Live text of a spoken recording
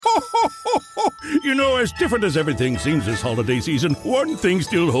You know, as different as everything seems this holiday season, one thing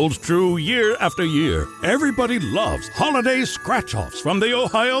still holds true year after year. Everybody loves holiday scratch-offs from the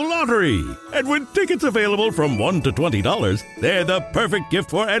Ohio Lottery. And with tickets available from $1 to $20, they're the perfect gift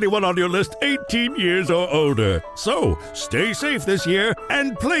for anyone on your list 18 years or older. So, stay safe this year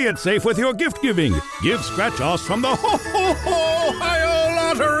and play it safe with your gift giving. Give scratch-offs from the Ohio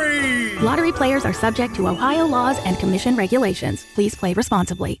Lottery! Lottery players are subject to Ohio laws and commission regulations. Please play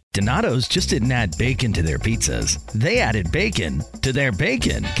responsibly. Donato's just didn't add bacon to their pizzas. They added bacon to their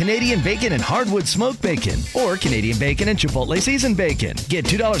bacon. Canadian bacon and hardwood smoked bacon. Or Canadian bacon and Chipotle seasoned bacon. Get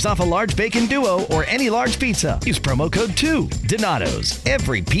 $2 off a large bacon duo or any large pizza. Use promo code 2. Donato's.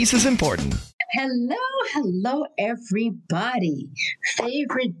 Every piece is important. Hello, everybody.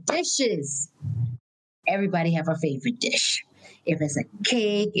 Favorite dishes. Everybody have a favorite dish. If it's a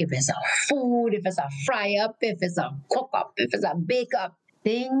cake, if it's a food, if it's a fry up, if it's a cook up, if it's a bake up.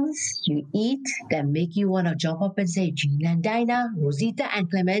 Things you eat that make you want to jump up and say, Gina and Dinah, Rosita and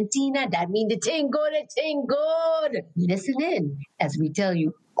Clementina, that mean the thing good. Listen in as we tell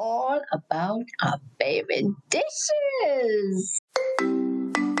you all about our favorite dishes.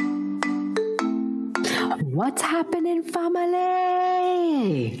 What's happening,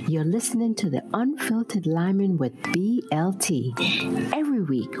 family? You're listening to the Unfiltered Lineman with BLT. Every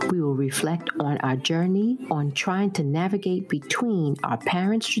week, we will reflect on our journey on trying to navigate between our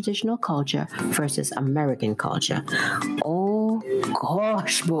parents' traditional culture versus American culture. Oh,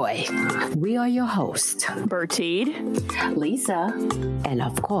 gosh, boy. We are your hosts, Bertide, Lisa, and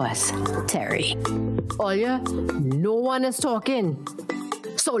of course, Terry. Oya, no one is talking.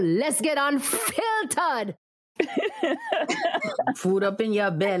 So let's get unfiltered. Food up in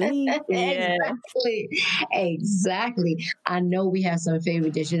your belly. Yeah. Exactly. I know we have some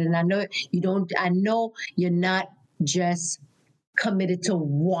favorite dishes, and I know you're not just committed to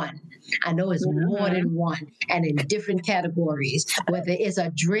one. I know it's more than one, and in different categories. Whether it's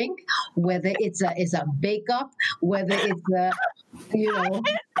a drink, whether it's a bake up, whether it's I'm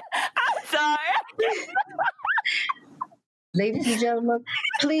sorry. Ladies and gentlemen,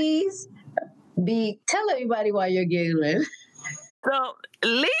 please tell everybody why you're giggling. So,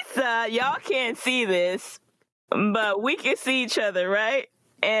 Lisa, y'all can't see this, but we can see each other, right?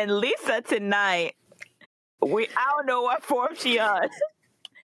 And Lisa tonight, I don't know what form she on,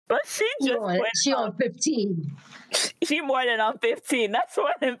 but she on 15. She more than on 15. That's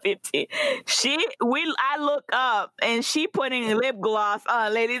more than 15. I look up and she putting lip gloss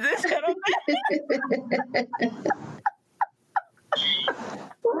on, ladies and gentlemen.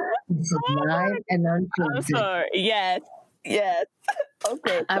 This is live and unfiltered. I'm sorry. Yes. Okay.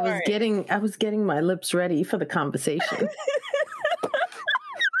 Sorry. I was getting my lips ready for the conversation.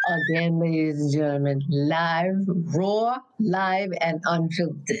 Again, ladies and gentlemen, live, raw, live, and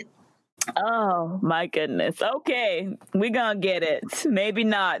unfiltered. Oh my goodness. Okay, we're gonna get it. Maybe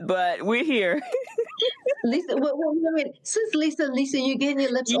not, but we're here. Lisa, wait. Since Lisa, you're getting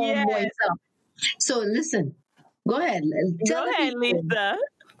your lips all moist up. So listen. Go ahead. Go ahead, Lisa.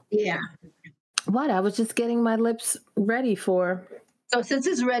 Yeah. What? I was just getting my lips ready for. So since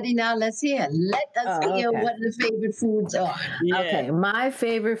it's ready now, let's hear. Let us hear what the favorite foods are. Yeah. Okay, my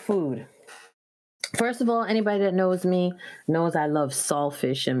favorite food. First of all, anybody that knows me knows I love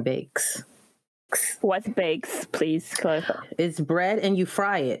saltfish and bakes. What's bakes? Please clarify. It's bread and you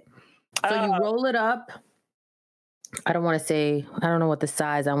fry it. So you roll it up. I don't know what the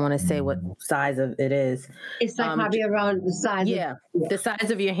size, I want to say what size of it is. It's like probably around the size. Yeah, the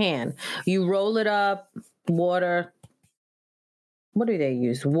size of your hand. You roll it up, water. What do they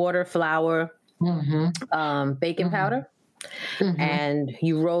use? Water, flour, baking powder. Mm-hmm. And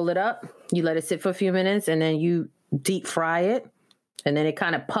you roll it up. You let it sit for a few minutes and then you deep fry it. And then it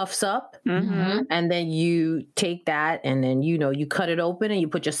kind of puffs up. Mm-hmm. And then you take that and then, you cut it open and you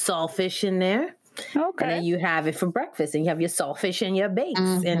put your saltfish in there. Okay. And then you have it for breakfast and you have your saltfish and your bakes.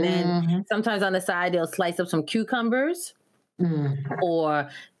 Mm-hmm. And then sometimes on the side, they'll slice up some cucumbers or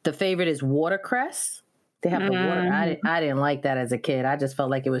the favorite is watercress. They have the water. I didn't like that as a kid. I just felt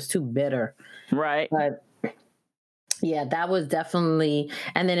like it was too bitter. Right. But yeah, that was definitely.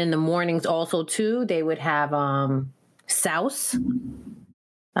 And then in the mornings also too, they would have souse.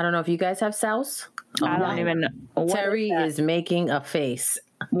 I don't know if you guys have souse. I don't even know. Terry is making a face.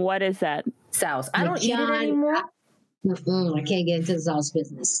 What is that? Souse. I don't eat it anymore. I can't get into the sauce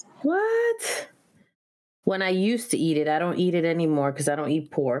business. What? When I used to eat it, I don't eat it anymore because I don't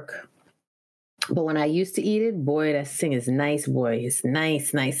eat pork. But when I used to eat it, boy, that thing is nice, boy. It's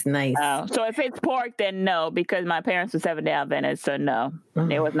nice. Oh, so if it's pork, then no, because my parents were Seventh-day Adventists, so no.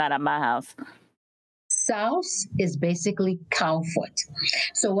 It was not at my house. Souse is basically cow foot.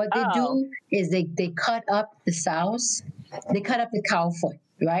 So what they do is they cut up the souse, they cut up the cow foot,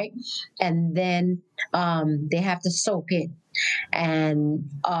 right? And then they have to soak it. And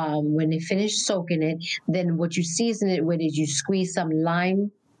when they finish soaking it, then what you season it with is you squeeze some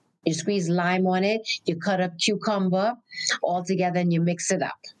lime. You squeeze lime on it. You cut up cucumber all together, and you mix it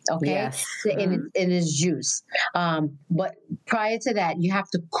up. Okay, Yes. in its juice. But prior to that, you have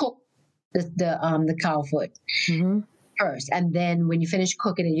to cook the cow foot first, and then when you finish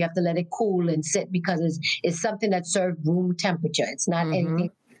cooking it, you have to let it cool and sit because it's something that's served room temperature. It's not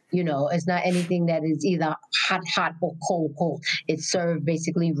anything. It's not anything that is either hot or cold. It's served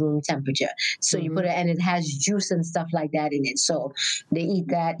basically room temperature. So you put it, and it has juice and stuff like that in it. So they eat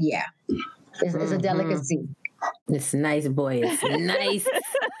that. Yeah, it's a delicacy. It's nice, boy. It's nice.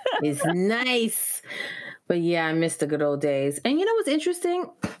 It's nice. But yeah, I miss the good old days. And you know what's interesting?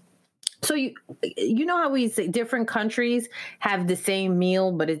 So you know how we say different countries have the same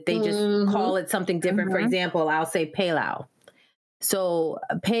meal, but they just call it something different. For example, I'll say palau. So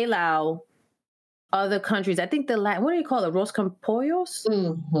palau, other countries, I think what do you call it? Arroz con pollos?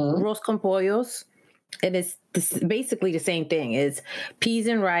 Arroz con pollos. And it's basically the same thing. It's peas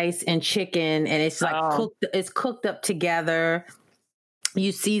and rice and chicken, and it's like cooked up together.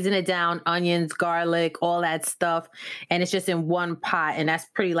 You season it down, onions, garlic, all that stuff. And it's just in one pot. And that's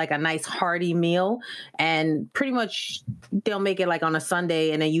pretty like a nice hearty meal. And pretty much they'll make it like on a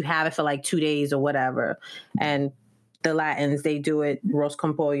Sunday, and then you have it for like 2 days or whatever. And the Latins, they do it arroz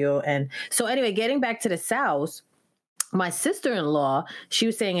con pollo. And so anyway, getting back to the South, my sister-in-law, she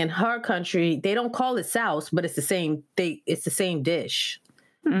was saying in her country, they don't call it South, but it's the same dish.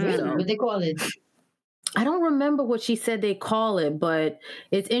 Really? What they call it? I don't remember what she said they call it, but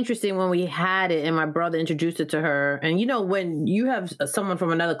it's interesting when we had it and my brother introduced it to her. And when you have someone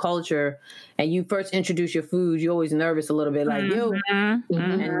from another culture and you first introduce your food, you're always nervous a little bit, like, yo. And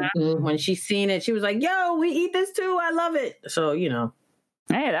when she seen it, she was like, yo, we eat this too. I love it. So, Hey,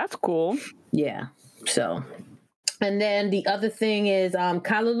 that's cool. Yeah. So, and then the other thing is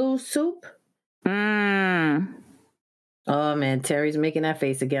callaloo soup. Oh man, Terry's making that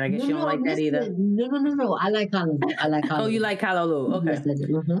face again. I guess you don't like that either. No. I like callaloo. Oh, you like callaloo? Okay. Yes,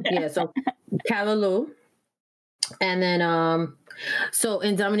 Yeah, so callaloo. And then so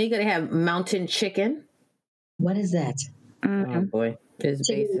in Dominica they have mountain chicken. What is that? Oh boy. It's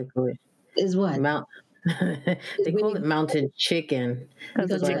basically is what? They call it mountain chicken.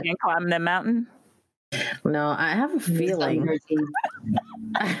 Because the chicken climbing the mountain? No, I have a feeling.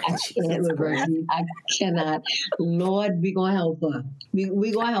 I cannot. Lord, we gonna help her.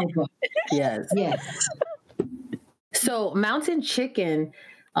 We gonna help her. Yes. So mountain chicken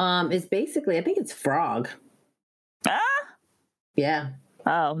is basically, I think it's frog. Yeah.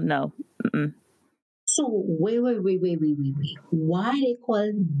 Oh no. So wait. Why they call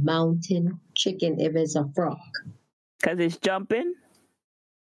it mountain chicken if it's a frog? Because it's jumping.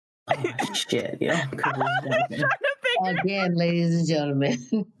 Oh, shit, yeah. Again, ladies and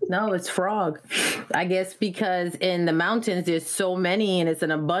gentlemen. No, it's frog. I guess because in the mountains there's so many and it's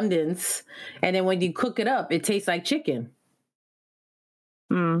an abundance. And then when you cook it up, it tastes like chicken.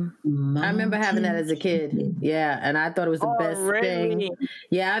 I remember having that as a kid. Yeah, and I thought it was the best thing.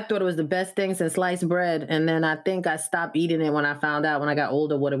 Yeah, I thought it was the best thing since sliced bread. And then I think I stopped eating it when I found out when I got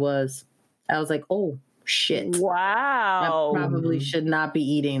older what it was. I was like, oh, shit. Wow. I probably should not be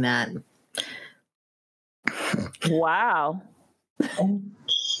eating that. Wow.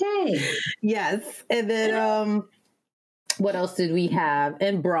 Okay. Yes. And then what else did we have?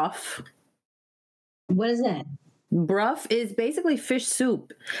 And broth. What is that? Broth is basically fish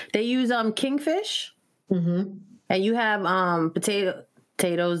soup. They use kingfish. And you have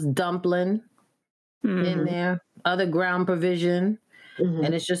potatoes, dumpling in there, other ground provision.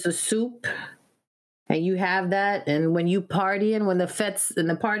 And it's just a soup. And you have that, and when you partying, when the fetes and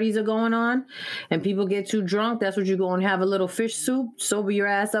the parties are going on, and people get too drunk, that's what you go and have a little fish soup, sober your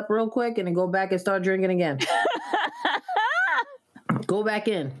ass up real quick, and then go back and start drinking again. Go back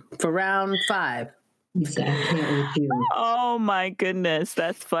in for round 5. Oh my goodness,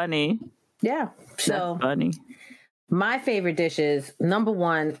 that's funny. Yeah, so that's funny. My favorite dishes, number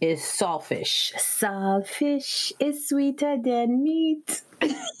 1 is saltfish. Saltfish is sweeter than meat.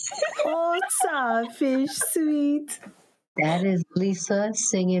 Oh, saltfish, sweet. That is Lisa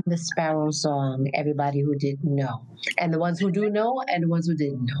singing the Sparrow song, everybody who didn't know. And the ones who do know, and the ones who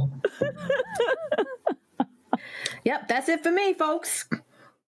didn't know. Yep, that's it for me, folks.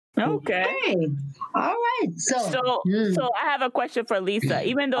 Okay. All right. So I have a question for Lisa.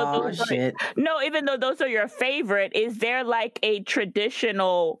 Even though even though those are your favorite, is there like a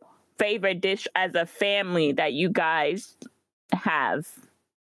traditional favorite dish as a family that you guys have?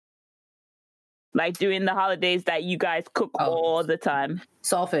 Like during the holidays that you guys cook all the time?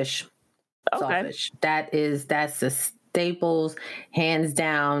 Saltfish. Okay. Saltfish. That's the staples, hands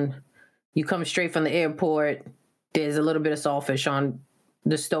down. You come straight from the airport. There's a little bit of saltfish on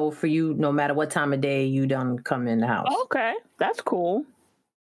the stove for you, no matter what time of day you done come in the house. Okay, that's cool.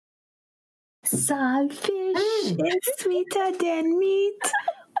 Saltfish is sweeter than meat.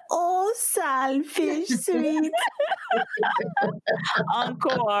 Oh, saltfish sweet.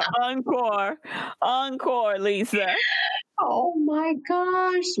 Encore, Lisa. Oh my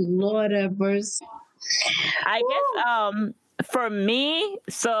gosh, Lord have mercy. I guess for me,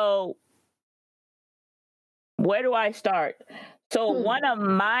 so where do I start? So one of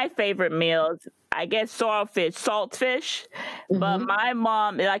my favorite meals, I guess saltfish. But my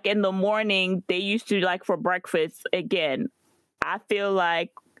mom, like in the morning, they used to like for breakfast. Again, I feel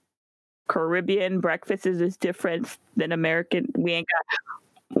like Caribbean breakfast is different than American. We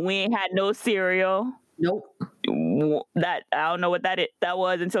ain't had no cereal. Nope. That I don't know what that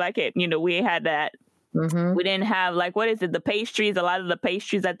was until I came. We ain't had that. We didn't have like what is it? The pastries. A lot of the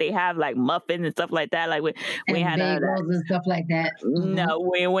pastries that they have, like muffins and stuff like that. Like we had none of that. And stuff like that. No,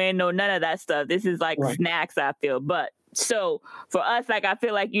 we ain't know none of that stuff. This is like snacks. I feel, but so for us, like I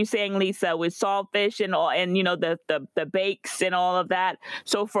feel like you saying, Lisa, with saltfish and all, and the bakes and all of that.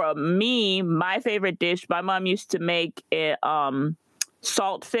 So for me, my favorite dish, my mom used to make it,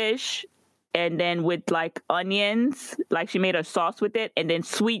 saltfish. And then with like onions, like she made a sauce with it, and then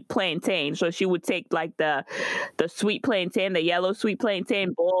sweet plantain. So she would take like the sweet plantain, the yellow sweet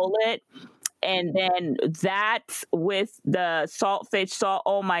plantain, boil it, and then that with the saltfish salt.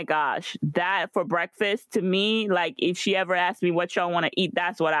 Oh my gosh, that for breakfast to me, like if she ever asked me what y'all want to eat,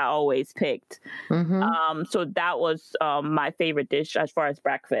 that's what I always picked. So that was my favorite dish as far as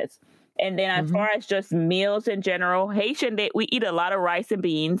breakfast. And then as far as just meals in general, Haitian, we eat a lot of rice and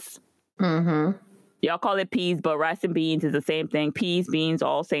beans. Y'all call it peas, but rice and beans is the same thing. Peas, beans,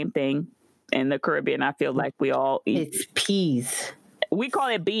 all same thing. In the Caribbean, I feel like we all eat. It's peas. We call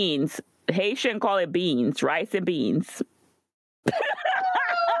it beans. Haitian call it beans, rice and beans.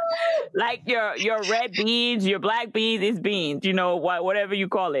 Like your red beans, your black beans is beans. Whatever you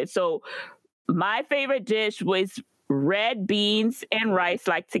call it. So my favorite dish was red beans and rice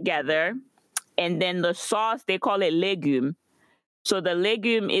like together, and then the sauce they call it legume. So the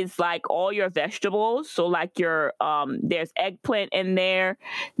legume is like all your vegetables. So like your there's eggplant in there.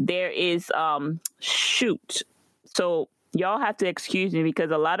 There is So y'all have to excuse me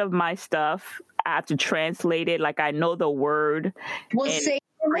because a lot of my stuff I have to translate it. Like I know the word. Well, say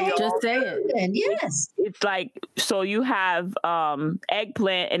just say it. Yes. It's like, so you have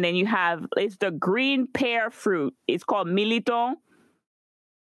eggplant, and then it's the green pear fruit. It's called militon.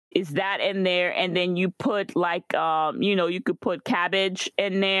 Is that in there? And then you put like, you could put cabbage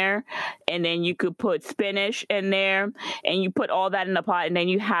in there, and then you could put spinach in there, and you put all that in the pot, and then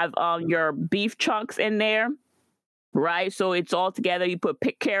you have your beef chunks in there, right? So it's all together. You put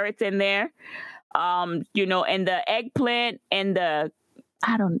carrots in there, and the eggplant and the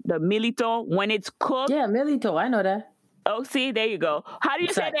militon, when it's cooked. Yeah, militon, I know that. Oh, see, there you go. How do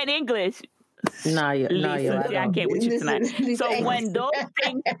you say that in English? Lisa, I can't with you tonight. So when those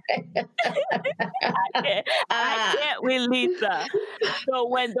things, I can't with Lisa. So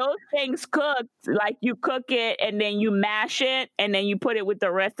when those things cook, like you cook it and then you mash it and then you put it with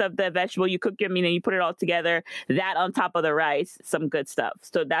the rest of the vegetable. You cook your meat and you put it all together. That on top of the rice, some good stuff.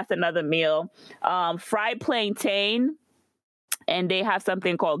 So that's another meal. Fried plantain, and they have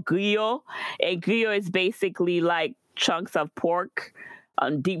something called griot. A griot is basically like chunks of pork,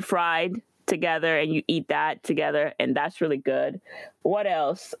 deep fried together, and you eat that together, and that's really good. What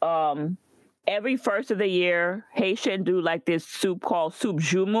else? Every first of the year, Haitian do like this soup called soup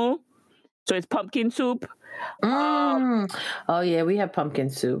jumu. So it's pumpkin soup. Oh yeah, we have pumpkin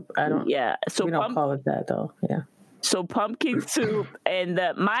soup. So we don't call it that though. Yeah. So pumpkin soup, and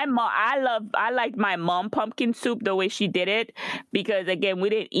my mom, I like my mom pumpkin soup the way she did it, because again, we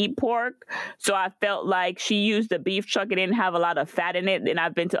didn't eat pork, so I felt like she used the beef chunk. It didn't have a lot of fat in it, and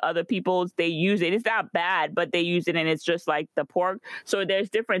I've been to other people's, they use it. It's not bad, but they use it, and it's just like the pork. So there's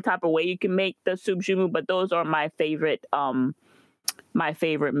different type of way you can make the soup jumu, but those are my favorite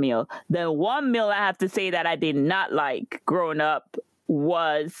meal. The one meal I have to say that I did not like growing up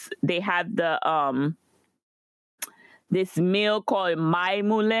was they have the this meal called mai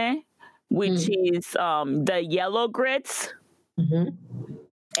moulin, which is the yellow grits.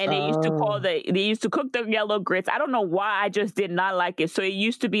 And they used to cook the yellow grits. I don't know why, I just did not like it. So it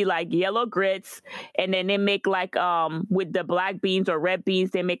used to be like yellow grits, and then they make like with the black beans or red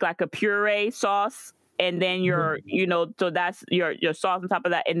beans, they make like a puree sauce. And then so that's your sauce on top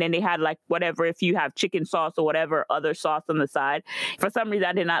of that. And then they had like whatever, if you have chicken sauce or whatever other sauce on the side. For some reason,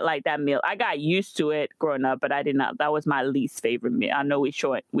 I did not like that meal. I got used to it growing up, but I did not. That was my least favorite meal. I know we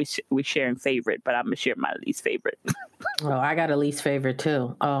sharing favorite, but I'm gonna share my least favorite. Oh, I got a least favorite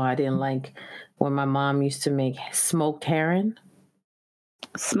too. Oh, I didn't like when my mom used to make smoked herring.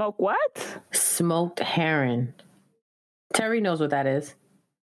 Smoke what? Smoked herring. Terry knows what that is.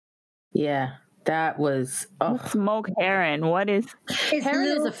 Yeah. That was smoked herring. What is herring?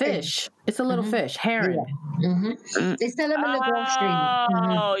 Is a fish. It's a little fish. Herring. Yeah. Mm-hmm. They sell them in the grocery.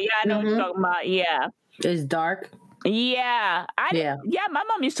 Oh, yeah, I know what you're talking about. Yeah, it's dark. Yeah, my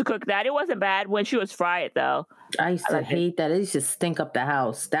mom used to cook that. It wasn't bad when she was fry it though. I used to hate that. It used to stink up the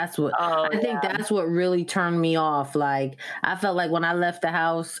house. That's what I think. That's what really turned me off. Like I felt like when I left the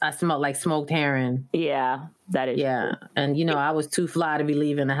house, I smelled like smoked herring. Yeah, that is. Yeah, true. And I was too fly to be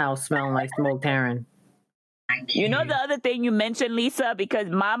leaving the house smelling like smoked herring. You know the other thing you mentioned, Lisa, because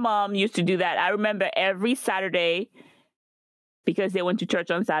my mom used to do that. I remember every Saturday, because they went to church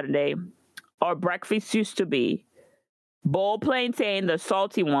on Saturday, our breakfast used to be boil plantain, the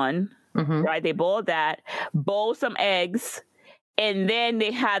salty one, right? They boiled that, boil some eggs, and then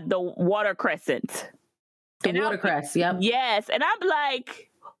they had the watercress. Watercress, yep. Yes, and I'm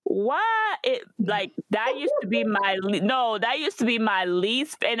like, why? That used to be my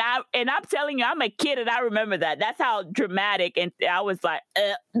least. And I'm telling you, I'm a kid and I remember that. That's how dramatic. And I was like,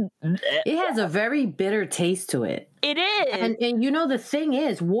 It has a very bitter taste to it. It is. And the thing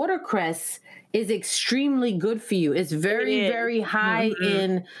is, watercress is extremely good for you. It's very, very high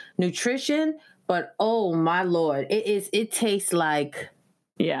in nutrition, but oh my Lord, it tastes like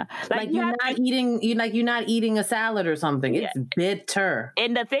you're not eating a salad or something. It's bitter.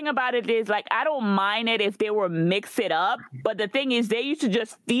 And the thing about it is, like, I don't mind it if they were mix it up, but the thing is, they used to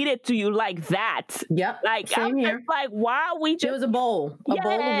just feed it to you like that. Yep. Like, same here. Like, why are we just? It was a bowl of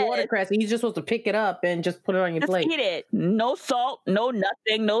watercress. You're just supposed to pick it up and just put it on your plate. Eat it. No salt, no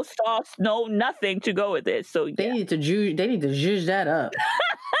nothing, no sauce, no nothing to go with it. So they need to zhuzh that up.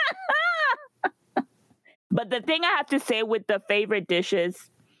 But the thing I have to say with the favorite dishes,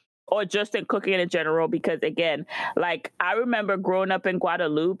 or just in cooking in general, because again, like I remember growing up in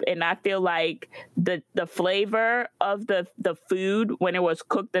Guadeloupe, and I feel like the flavor of the food when it was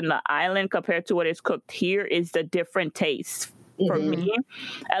cooked in the island compared to what is cooked here is the different taste. For me,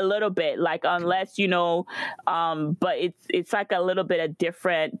 a little bit, like, unless but it's like a little bit of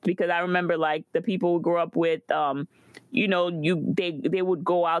different, because I remember like the people who grew up with they would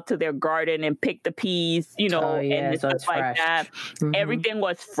go out to their garden and pick the peas, and stuff like that. Everything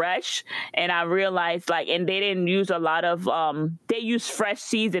was fresh, and I realized and they didn't use a lot of they use fresh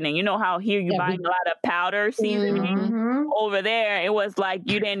seasoning. You know how here you buy a lot of powder seasoning. Over there it was like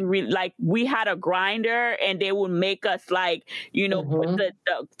you didn't we had a grinder, and they would make us put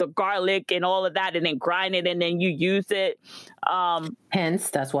the garlic and all of that, and then grind it, and then you use it. Hence,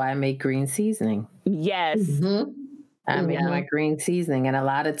 that's why I make green seasoning. Yes. I make my green seasoning, and a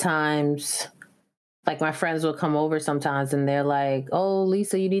lot of times, like, my friends will come over sometimes and they're like, "Oh,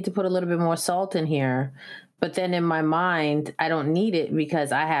 Lisa, you need to put a little bit more salt in here." But then in my mind, I don't need it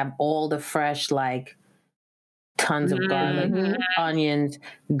because I have all the fresh, tons of garlic, onions,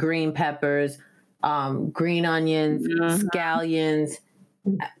 green peppers, green onions, scallions.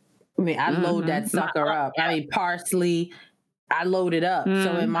 I mean, I load that sucker up. I mean, parsley. I load it up.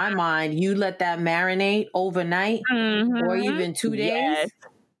 So in my mind, you let that marinate overnight or even 2 days. Yes.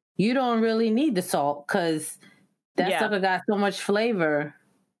 You don't really need the salt because that sucker got so much flavor.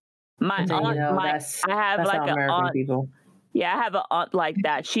 My aunt, I have like an aunt. People. Yeah, I have an aunt like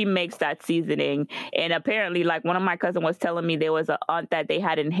that. She makes that seasoning. And apparently, like, one of my cousins was telling me there was an aunt that they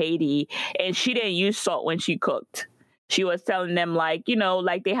had in Haiti, and she didn't use salt when she cooked. She was telling them,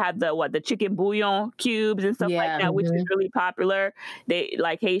 they had the chicken bouillon cubes and stuff like that, which is really popular. They,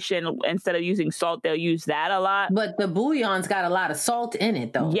 Haitian, instead of using salt, they'll use that a lot. But the bouillon's got a lot of salt in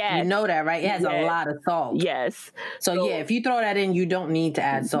it, though. Yes. You know that, right? It has a lot of salt. Yes. So, if you throw that in, you don't need to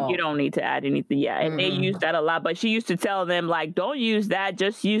add salt. You don't need to add anything. Yeah. And they use that a lot. But she used to tell them, don't use that.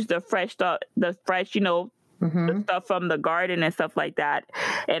 Just use the fresh stuff, the stuff from the garden and stuff like that.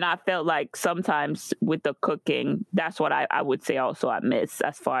 And I felt like sometimes with the cooking, that's what I would say also I miss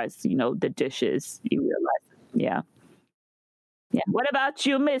as far as, the dishes. You realize. Yeah. Yeah. What about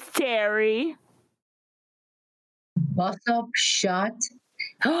you, Miss Terry? Bus up shot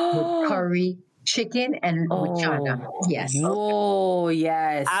with curry chicken and with chana. Yes. Oh,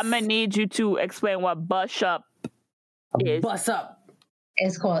 yes. I'm gonna need you to explain what bus up is. Bus up.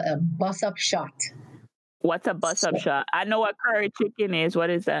 It's called a bus up shot. What's a bus up shot? I know what curry chicken is. What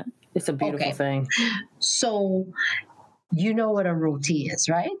is that? It's a beautiful thing. So, you know what a roti is,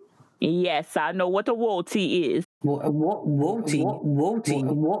 right? Yes, I know what a roti is. Woti.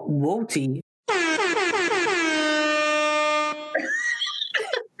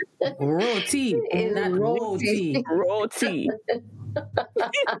 Roti, not roti. Roti.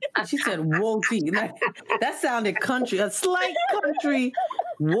 She said woti. Like, that sounded country, a slight country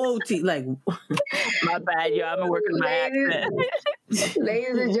woti. Like, my bad, y'all. I'm working my accent.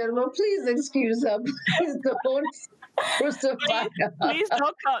 Ladies and gentlemen, please excuse her. Please don't crucify her. Please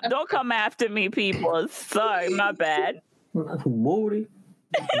don't come after me, people. Sorry, my bad. woti.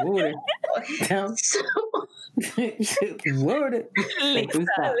 Woti. Woti.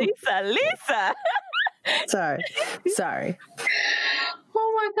 Lisa. Sorry. Oh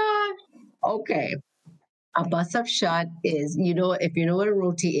my God. Okay. A bus up shot is, if you know what a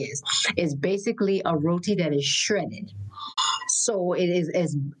roti is basically a roti that is shredded. So it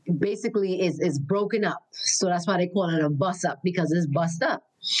is basically is broken up. So that's why they call it a bus up, because it's bust up.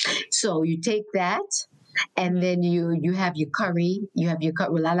 So you take that, and then you have your curry. You have your curry.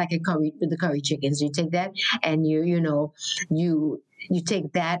 Well, I like a curry with the curry chicken. So you take that, and you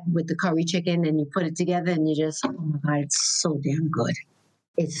take that with the curry chicken, and you put it together, and you just, oh my God, it's so damn good.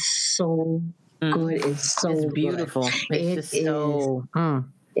 It's so good. It's so beautiful. Good. It's just so.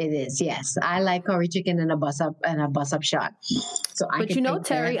 It is, yes. I like curry chicken and a bus up shot. So but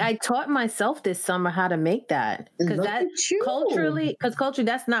Terry, I taught myself this summer how to make that, because culturally,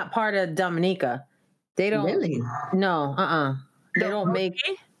 that's not part of Dominica. They don't really. No, They don't make.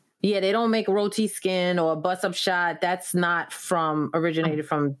 Yeah, they don't make roti skin or a bus up shot. That's not originated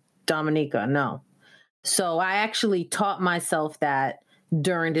from Dominica. No. So I actually taught myself that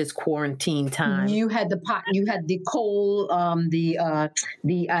during this quarantine time. You had the pot. You had the coal.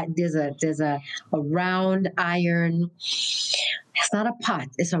 There's a round iron. It's not a pot.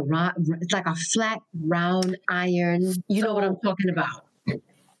 It's it's like a flat round iron. You know what I'm talking about.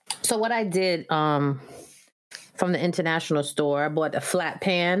 So what I did from the international store, I bought a flat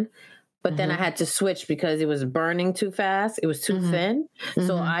pan, but then I had to switch because it was burning too fast. It was too thin.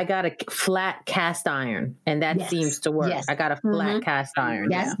 So I got a flat cast iron, and that seems to work. Yes. I got a flat cast iron.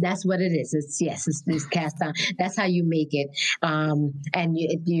 That's what it is. It's cast iron. That's how you make it. And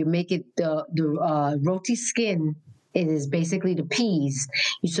you make it the roti skin. It is basically the peas.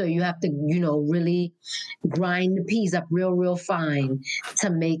 So you have to, really grind the peas up real fine to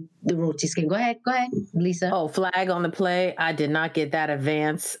make the roti skin. Go ahead, Lisa. Oh, flag on the play. I did not get that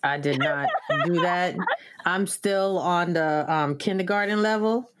advance. I did not do that. I'm still on the kindergarten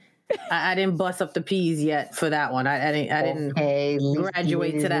level. I didn't bust up the peas yet for that one. I didn't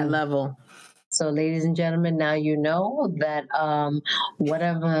graduate to that level. So, ladies and gentlemen, now you know that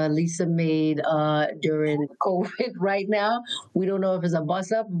whatever Lisa made during COVID right now, we don't know if it's a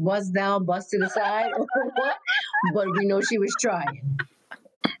bust up, bust down, bust to the side, or what, but we know she was trying.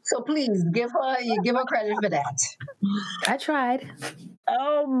 So please give her credit for that. I tried.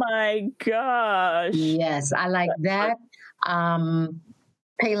 Oh my gosh. Yes, I like that.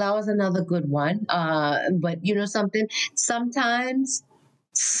 Palau is another good one. But you know something? Sometimes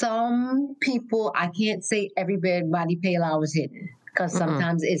some people, I can't say everybody Palau is hidden, because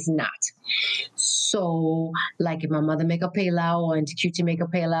sometimes it's not. So, like if my mother make a Palau, or Auntie Cutie make a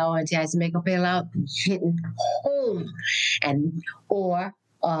Palau, or Auntie Icy make a Palau, hidden home. Or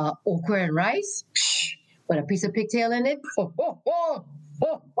okra and rice with a piece of pigtail in it.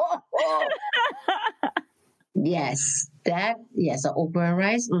 Yes, an okra and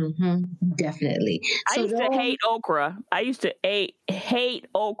rice. Definitely. I used to hate okra. I used to hate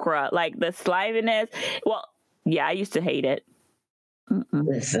okra, like the sliminess. Well, yeah, I used to hate it.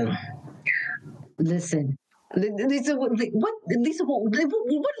 Listen. Lisa, what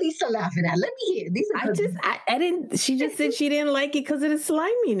Lisa laughing at? Let me hear. I didn't. She just said she didn't like it because of the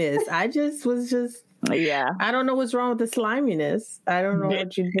sliminess. I was yeah. I don't know what's wrong with the sliminess. I don't know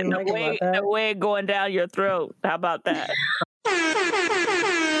what you didn't like about that. The way going down your throat. How about that?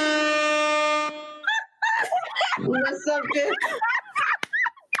 What's up, bitch?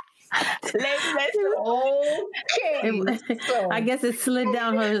 Okay. I guess it slid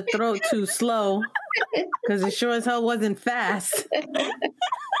down her throat too slow, because it sure as hell wasn't fast.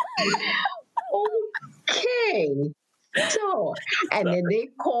 Okay. So, and then they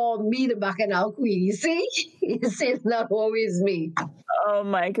called me the Bacchanal Queen. You see? It's not always me. Oh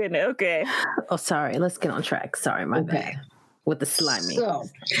my goodness. Okay. Oh, sorry. Let's get on track. Sorry, my bad. With the slimy. So,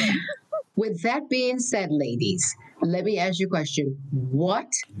 with that being said, ladies, let me ask you a question.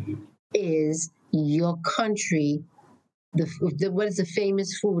 What is your country? What is the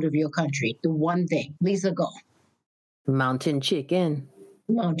famous food of your country? The one thing. Lisa, go. Mountain chicken.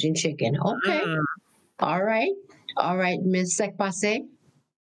 Mountain chicken. Okay. All right. All right, Miss Sekpase.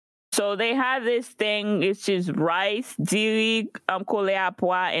 So they have this thing, it's just rice, diri, kole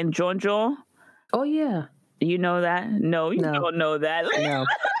apwa, and jonjo. Oh, yeah. You know that? No, you don't know that. No.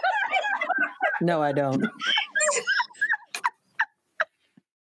 No, I don't.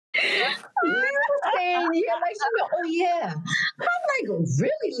 Saying, yeah, like she know, oh yeah. I'm like,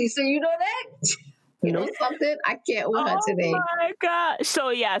 really, Lisa, you know that? You know something? I can't with her today. Oh my God.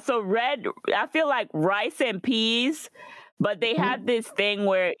 So red, I feel like rice and peas, but they have this thing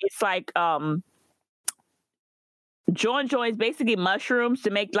where it's like jonjo is basically mushrooms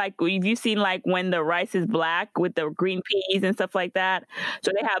to make, like, have you seen like when the rice is black with the green peas and stuff like that?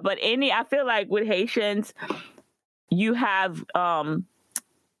 So they have, but I feel like with Haitians, you have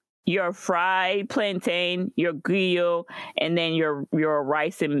your fried plantain, your griot, and then your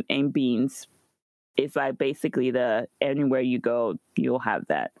rice and beans. It's like basically anywhere you go, you'll have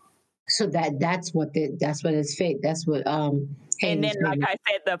that. So that's what it's fake. That's what and then, like I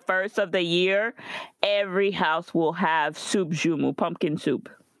said, the first of the year, every house will have soup jumu, pumpkin soup.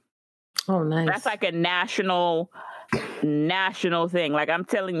 Oh, nice. That's like a national thing. Like, I'm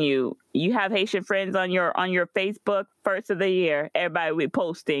telling you, you have Haitian friends on your Facebook, first of the year, everybody will be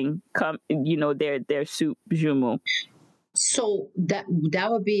posting their soup jumu. So that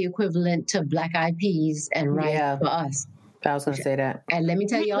would be equivalent to black eyed peas and rice for us. I was going to say that. And let me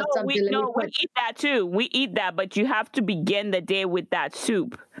tell y'all something. We eat that too. We eat that, but you have to begin the day with that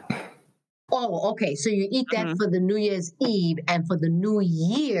soup. Oh, okay. So you eat that for the New Year's Eve, and for the New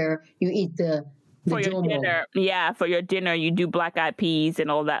Year, you eat the for your dinner. Yeah, for your dinner, you do black eyed peas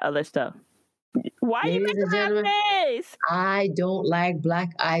and all that other stuff. Why are you making that face? I don't like black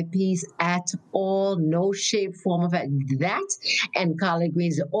eyed peas at all. No shape, form of it. That and collard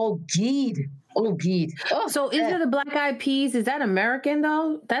greens. Oh, geed. Oh, so is it the black eyed peas? Is that American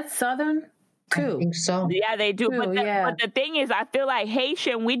though? That's Southern too. I think so. Yeah, they do. But the thing is, I feel like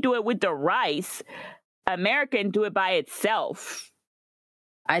Haitian, we do it with the rice. American do it by itself.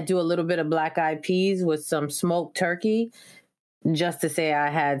 I do a little bit of black eyed peas with some smoked turkey, just to say I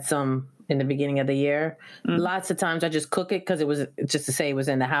had some in the beginning of the year. Lots of times I just cook it because it was just to say it was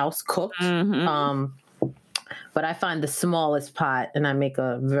in the house cooked. But I find the smallest pot and I make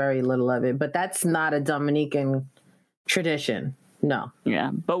a very little of it. But that's not a Dominican tradition. No.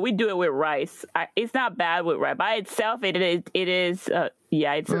 Yeah, but we do it with rice. It's not bad with rice. By itself, it is. It's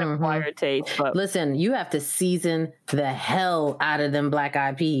an acquired taste. But listen, you have to season the hell out of them black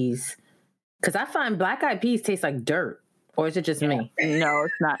eyed peas. Because I find black eyed peas taste like dirt. Or is it just me? No,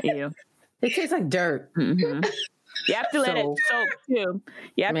 it's not you. It tastes like dirt. You have to let it soak too.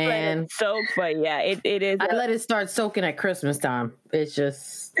 You have to let it soak, but yeah, it is. I let it start soaking at Christmas time. It's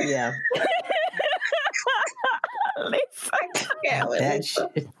just, yeah. That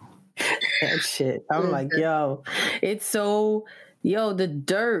shit. I'm like, it's so, the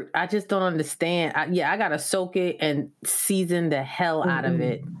dirt. I just don't understand. I gotta soak it and season the hell out of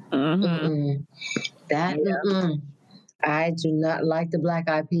it. I do not like the black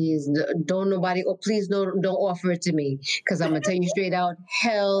eyed peas. Don't nobody, please don't offer it to me, because I'm going to tell you straight out,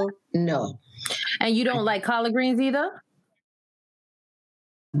 hell no. And you don't like collard greens either?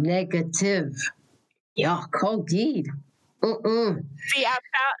 Negative. Yuck, oh, indeed. See,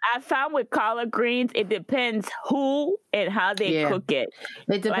 I found with collard greens, it depends who and how they cook it.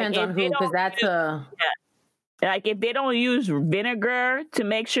 It depends on who, because that's like if they don't use vinegar to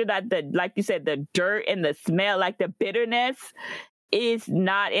make sure that like you said, the dirt and the smell, like the bitterness is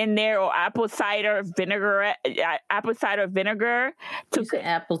not in there, or apple cider vinegar. You say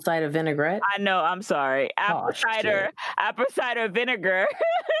apple cider vinaigrette? I know, I'm sorry. Apple cider vinegar.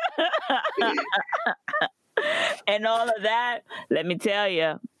 And all of that, let me tell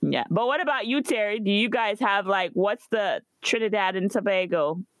you. Yeah. But what about you, Terry? Do you guys have what's the Trinidad and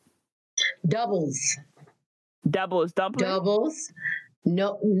Tobago? Doubles dumpling? Doubles.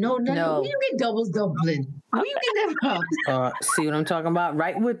 No. Where you get doubles dumpling? Where you get that from? See what I'm talking about?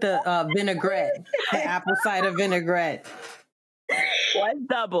 Right with the vinaigrette, the apple cider vinaigrette. What's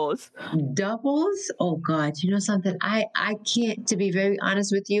doubles? Doubles? Oh God! You know something? I can't. To be very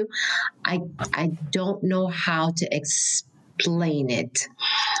honest with you, I don't know how to explain it.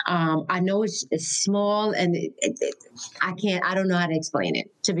 I know it's small, and I can't. I don't know how to explain it.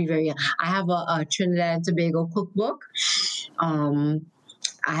 To be very honest, I have a Trinidad and Tobago cookbook. I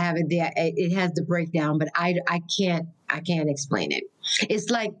have it there. It has the breakdown, but I can't explain it. It's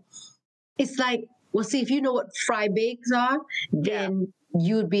like It's like, well, see, if you know what fry bakes are, then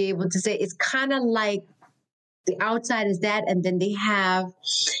you'd be able to say it's kind of like the outside is that, and then it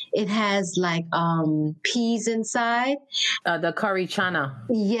has like peas inside. The curry chana.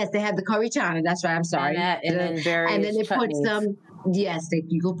 Yes, they have the curry chana. That's right. I'm sorry. And then they chutneys. put some. Yes,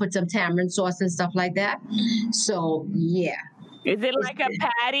 you go put some tamarind sauce and stuff like that. So yeah. Is it like a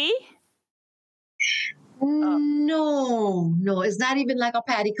patty? No, it's not even like a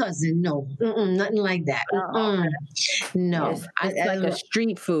patty cousin. No, nothing like that. No, it's like a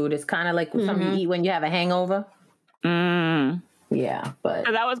street food. It's kind of like something you eat when you have a hangover. Yeah, but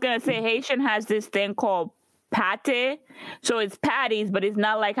because I was gonna say Haitian has this thing called pate, so it's patties, but it's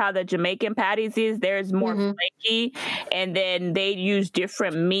not like how the Jamaican patties is. There's more flaky, and then they use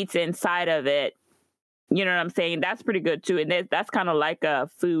different meats inside of it. You know what I'm saying? That's pretty good too, and that's kind of like a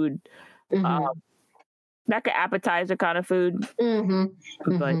food. Like an appetizer kind of food.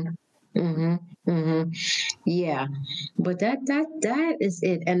 Yeah, but that is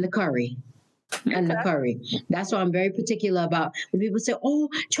it, and the curry. And the curry. That's what I'm very particular about. When people say, "Oh,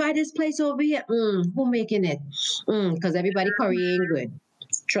 try this place over here," who making it? Because everybody curry ain't good.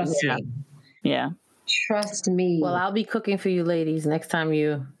 Trust me. Yeah. Trust me. Well, I'll be cooking for you ladies next time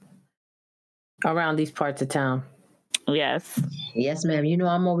you around these parts of town. Yes. Yes, ma'am. You know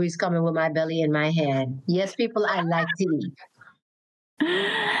I'm always coming with my belly in my hand. Yes, people, I like to eat.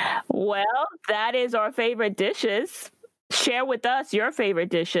 Well, that is our favorite dishes. Share with us your favorite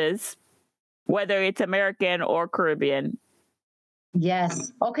dishes, whether it's American or Caribbean.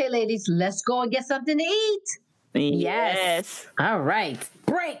 Yes. Okay, ladies, let's go and get something to eat. Yes. All right.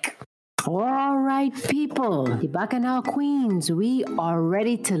 Break. All right, people, the Bacchanal Queens, we are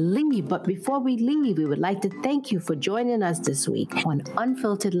ready to leave. But before we leave, we would like to thank you for joining us this week on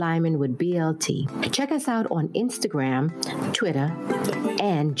Unfiltered Lyman with BLT. Check us out on Instagram, Twitter,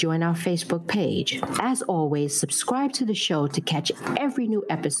 and join our Facebook page. As always, subscribe to the show to catch every new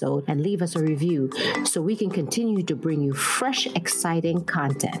episode and leave us a review so we can continue to bring you fresh, exciting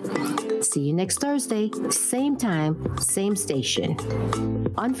content. See you next Thursday, same time, same station.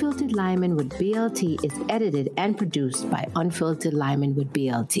 Unfiltered Lyman with BLT is edited and produced by Unfiltered Lyman with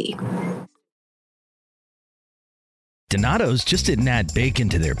BLT. Donato's just didn't add bacon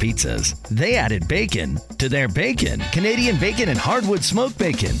to their pizzas. They added bacon to their bacon. Canadian bacon and hardwood smoked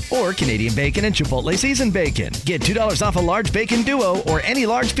bacon, or Canadian bacon and Chipotle seasoned bacon. Get $2 off a large bacon duo or any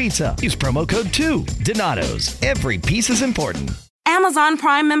large pizza. Use promo code 2. Donato's. Every piece is important. Amazon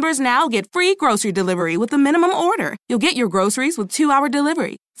Prime members now get free grocery delivery with a minimum order. You'll get your groceries with 2-hour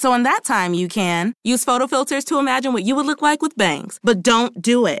delivery. So in that time, you can use photo filters to imagine what you would look like with bangs. But don't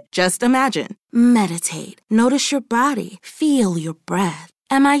do it. Just imagine. Meditate. Notice your body. Feel your breath.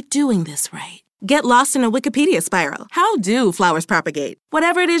 Am I doing this right? Get lost in a Wikipedia spiral. How do flowers propagate?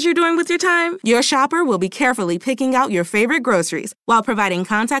 Whatever it is you're doing with your time, your shopper will be carefully picking out your favorite groceries while providing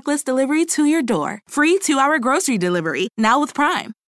contactless delivery to your door. Free 2-hour grocery delivery, now with Prime.